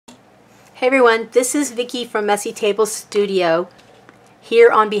Hey everyone, this is Vicki from Messy Table Studio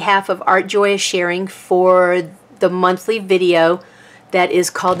here on behalf of Art Joy is Sharing for the monthly video that is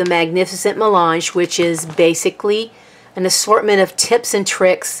called the Magnificent Melange, which is basically an assortment of tips and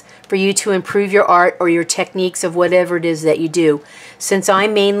tricks for you to improve your art or your techniques of whatever it is that you do. Since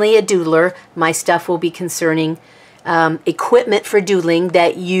I'm mainly a doodler, my stuff will be concerning equipment for doodling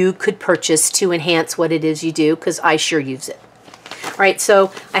that you could purchase to enhance what it is you do, because I sure use it. Alright,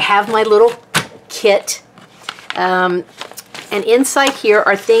 so I have my little kit, and inside here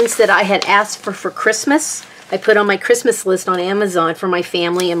are things that I had asked for Christmas. I put on my Christmas list on Amazon for my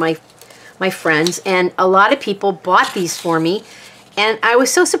family and my friends, and a lot of people bought these for me, and I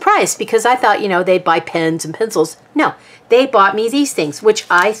was so surprised because I thought, you know, they'd buy pens and pencils. No, they bought me these things, which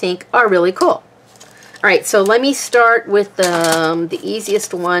I think are really cool. Alright, so let me start with the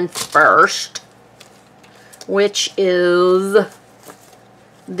easiest one first, which is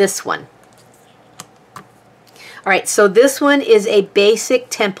this one. Alright, so this one is a basic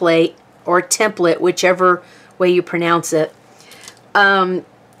template, or template, whichever way you pronounce it, that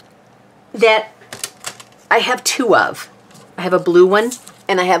I have two of. I have a blue one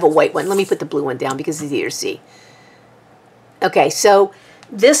and I have a white one. Let me put the blue one down because it's easier to see. Okay, so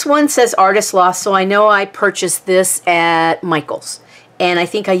this one says Artist Lost, so I know I purchased this at Michael's, and I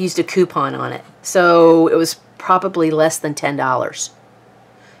think I used a coupon on it, so it was probably less than $10.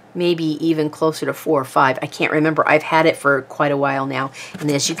 Maybe even closer to $4 or $5. I can't remember. I've had it for quite a while now. And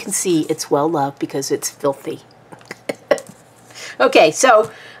as you can see, it's well loved because it's filthy. Okay,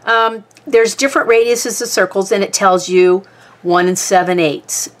 so there's different radiuses of circles, and it tells you 1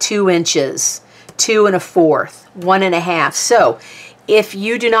 7/8, 2 inches, 2 1/4, 1 1/2. So if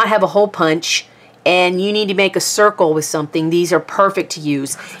you do not have a hole punch and you need to make a circle with something, these are perfect to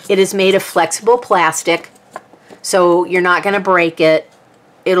use. It is made of flexible plastic, so you're not going to break it.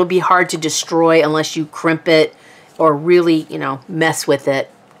 It'll be hard to destroy unless you crimp it or really, you know, mess with it.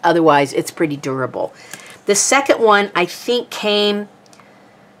 Otherwise, it's pretty durable. The second one, I think, came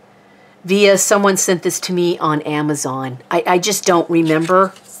via someone sent this to me on Amazon. I just don't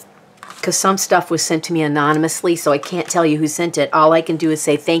remember because some stuff was sent to me anonymously, so I can't tell you who sent it. All I can do is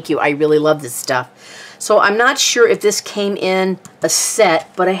say thank you. I really love this stuff. So I'm not sure if this came in a set,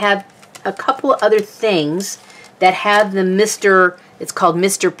 but I have a couple of other things that have the it's called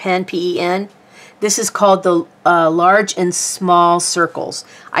Mr. Pen, P-E-N. This is called the large and small circles.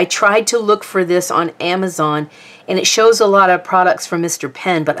 I tried to look for this on Amazon, and it shows a lot of products from Mr.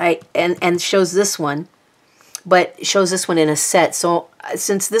 Pen, but and shows this one, but it shows this one in a set. So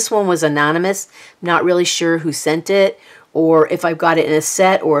since this one was anonymous, I'm not really sure who sent it, or if I've got it in a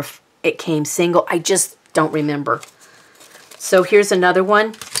set, or if it came single. I just don't remember. So here's another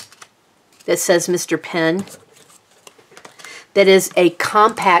one that says Mr. Pen. That is a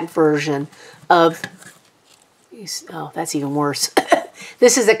compact version of, oh, that's even worse.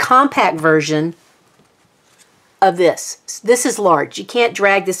 This is a compact version of this. This is large. You can't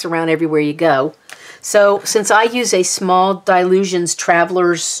drag this around everywhere you go. So since I use a small Dilutions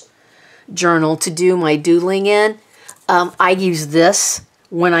Traveler's journal to do my doodling in, I use this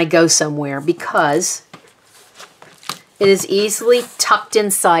when I go somewhere because it is easily tucked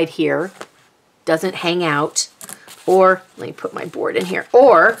inside here, doesn't hang out. Or, let me put my board in here,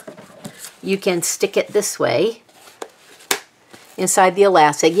 or you can stick it this way inside the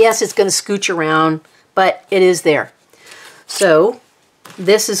elastic. Yes, it's going to scooch around, but it is there. So,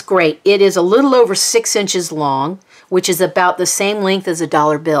 this is great. It is a little over 6 inches long, which is about the same length as a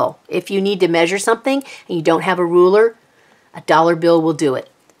dollar bill. If you need to measure something and you don't have a ruler, a dollar bill will do it.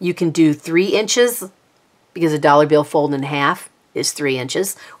 You can do 3 inches, because a dollar bill folded in half is 3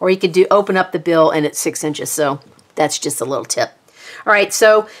 inches, or you could open up the bill and it's 6 inches, so that's just a little tip. All right,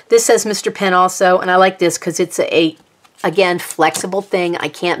 so this says Mr. Pen also, and I like this because it's again, flexible thing. I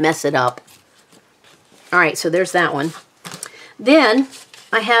can't mess it up. All right, so there's that one. Then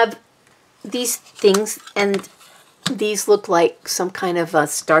I have these things, and these look like some kind of a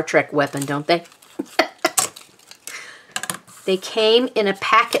Star Trek weapon, don't they? They came in a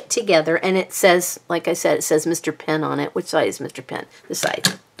packet together, and it says, like I said, it says Mr. Pen on it. Which side is Mr. Pen? This side.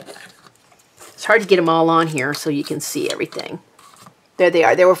 It's hard to get them all on here so you can see everything. There they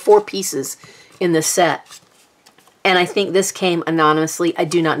are. There were 4 pieces in the set. And I think this came anonymously. I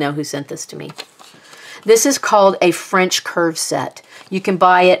do not know who sent this to me. This is called a French curve set. You can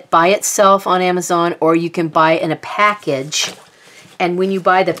buy it by itself on Amazon, or you can buy it in a package. And when you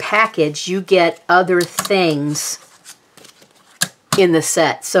buy the package, you get other things in the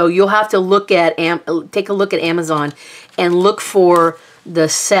set. So you'll have to look at take a look at Amazon and look for the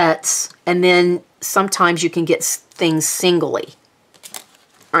sets, and then sometimes you can get things singly.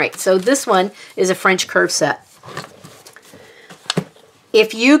 All right, so this one is a French curve set.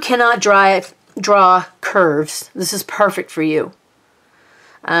 If you cannot draw curves, this is perfect for you.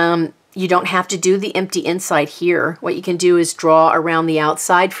 You don't have to do the empty inside here. What you can do is draw around the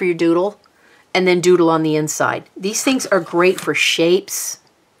outside for your doodle and then doodle on the inside. These things are great for shapes.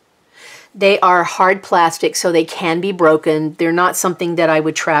 They are hard plastic, so they can be broken. They're not something that I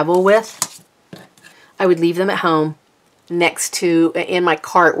would travel with. I would leave them at home next to, in my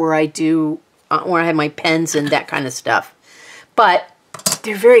cart where I have my pens and that kind of stuff. But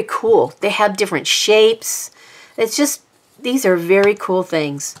they're very cool. They have different shapes. It's just, these are very cool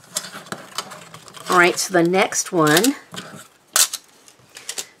things. All right, so the next one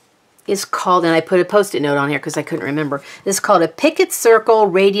is called, and I put a Post-it note on here because I couldn't remember. This is called a Picket Circle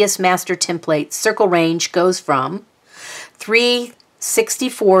Radius Master Template. Circle range goes from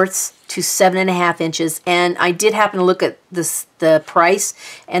 3/64 to 7.5 inches, and I did happen to look at the price,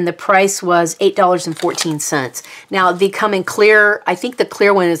 and the price was $8.14. Now they come in clear. I think the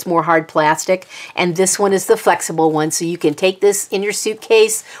clear one is more hard plastic, and this one is the flexible one, so you can take this in your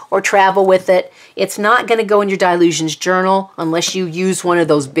suitcase or travel with it. It's not going to go in your Dylusions journal unless you use one of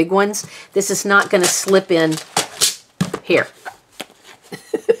those big ones. This is not going to slip in here.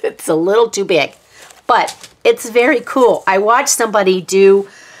 It's a little too big, but it's very cool. I watched somebody do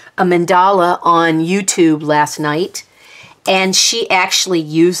a mandala on YouTube last night, and she actually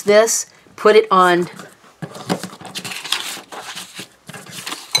used this, put it on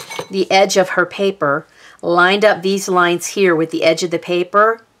the edge of her paper, lined up these lines here with the edge of the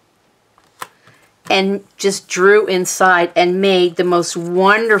paper, and just drew inside and made the most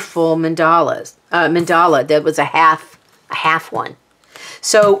wonderful mandala that was a half one.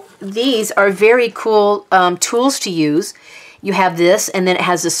 So these are very cool tools to use. You have this, and then it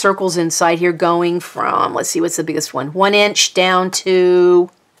has the circles inside here going from, let's see, what's the biggest one? 1 inch down to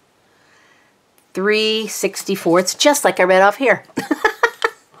 3/64, just like I read off here.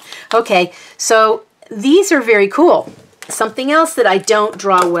 Okay, so these are very cool. Something else that I don't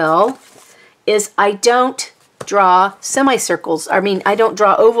draw well is I don't draw semicircles. I mean, I don't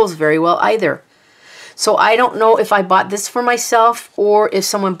draw ovals very well either. So I don't know if I bought this for myself or if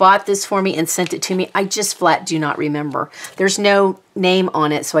someone bought this for me and sent it to me. I just flat do not remember. There's no name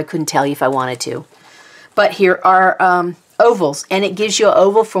on it, so I couldn't tell you if I wanted to. But here are ovals, and it gives you an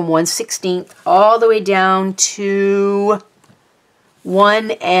oval from 1/16 all the way down to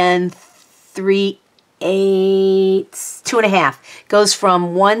 1 3/8, 2.5. Goes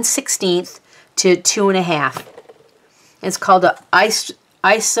from 1/16 to 2.5. It's called a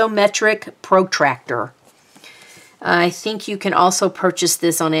isometric protractor. I think you can also purchase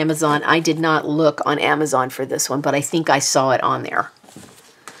this on Amazon. I did not look on Amazon for this one, but I think I saw it on there.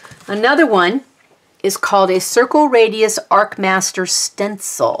 Another one is called a Circle Radius Arcmaster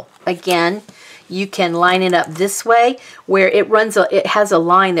Stencil. Again, you can line it up this way where it has a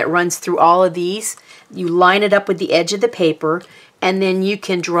line that runs through all of these. You line it up with the edge of the paper, and then you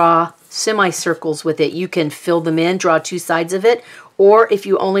can draw semicircles with it. You can fill them in, draw two sides of it, or if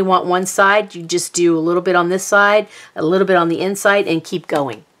you only want one side, you just do a little bit on this side, a little bit on the inside, and keep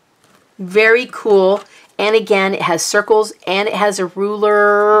going. Very cool. And again, it has circles and it has a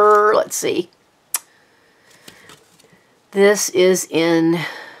ruler. Let's see. This is in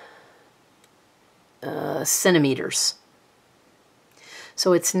centimeters.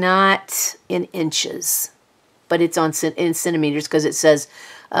 So it's not in inches, but it's in centimeters because it says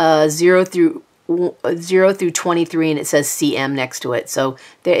 0 through 23, and it says cm next to it. So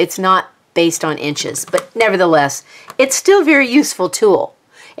it's not based on inches, but nevertheless, it's still a very useful tool.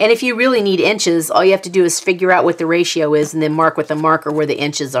 And if you really need inches, all you have to do is figure out what the ratio is and then mark with a marker where the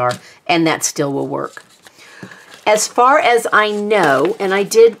inches are, and that still will work. As far as I know, and I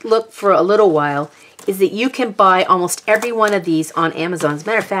did look for a little while, is that you can buy almost every one of these on Amazon. As a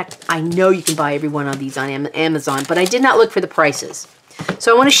matter of fact, I know you can buy every one of these on Amazon, but I did not look for the prices.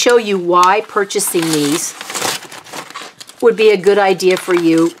 So I want to show you why purchasing these would be a good idea for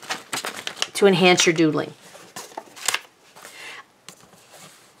you to enhance your doodling.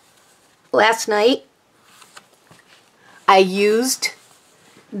 Last night, I used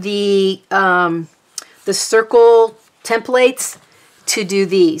the circle templates to do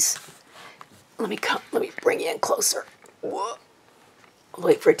these. Let me bring you in closer. Whoa.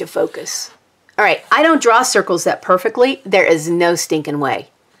 Wait for it to focus. All right, I don't draw circles that perfectly. There is no stinking way.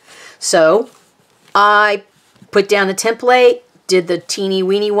 So I put down the template, did the teeny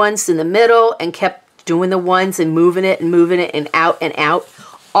weeny ones in the middle, and kept doing the ones and moving it and out and out.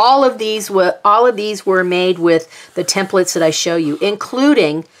 All of these were made with the templates that I show you,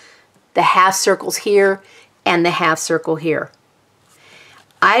 including the half circles here and the half circle here.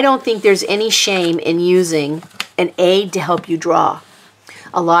 I don't think there's any shame in using an aid to help you draw.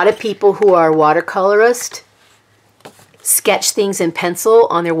 A lot of people who are watercolorists sketch things in pencil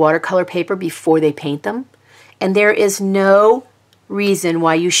on their watercolor paper before they paint them. And there is no reason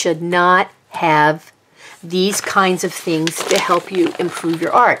why you should not have these kinds of things to help you improve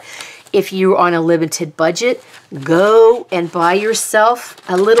your art. If you're on a limited budget, go and buy yourself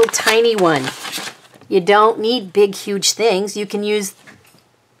a little tiny one. You don't need big, huge things. You can use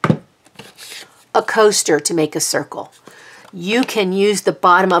a coaster to make a circle. You can use the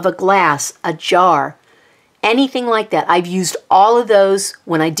bottom of a glass, a jar, anything like that. I've used all of those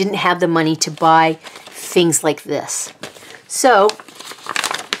when I didn't have the money to buy things like this. So,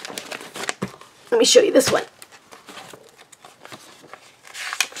 let me show you this one.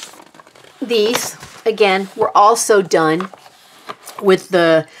 These, again, were also done with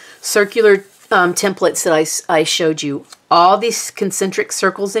the circular templates that I showed you. All these concentric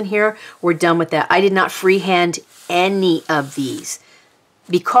circles in here were done with that. I did not freehand any of these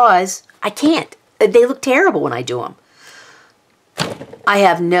because I can't. They look terrible when I do them. I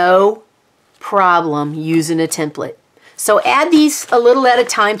have no problem using a template. So add these a little at a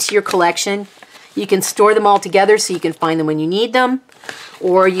time to your collection. You can store them all together so you can find them when you need them.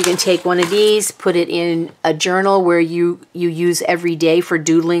 Or you can take one of these, put it in a journal where you use every day for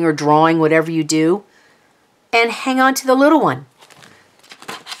doodling or drawing, whatever you do, and hang on to the little one.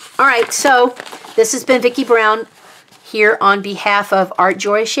 All right, so this has been Vicki Brown here on behalf of Art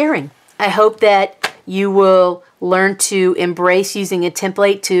Joy Sharing. I hope that you will learn to embrace using a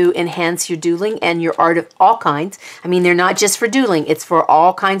template to enhance your doodling and your art of all kinds. I mean, they're not just for doodling, it's for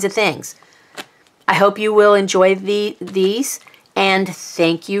all kinds of things. I hope you will enjoy these, and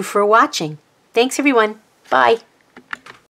thank you for watching. Thanks, everyone. Bye.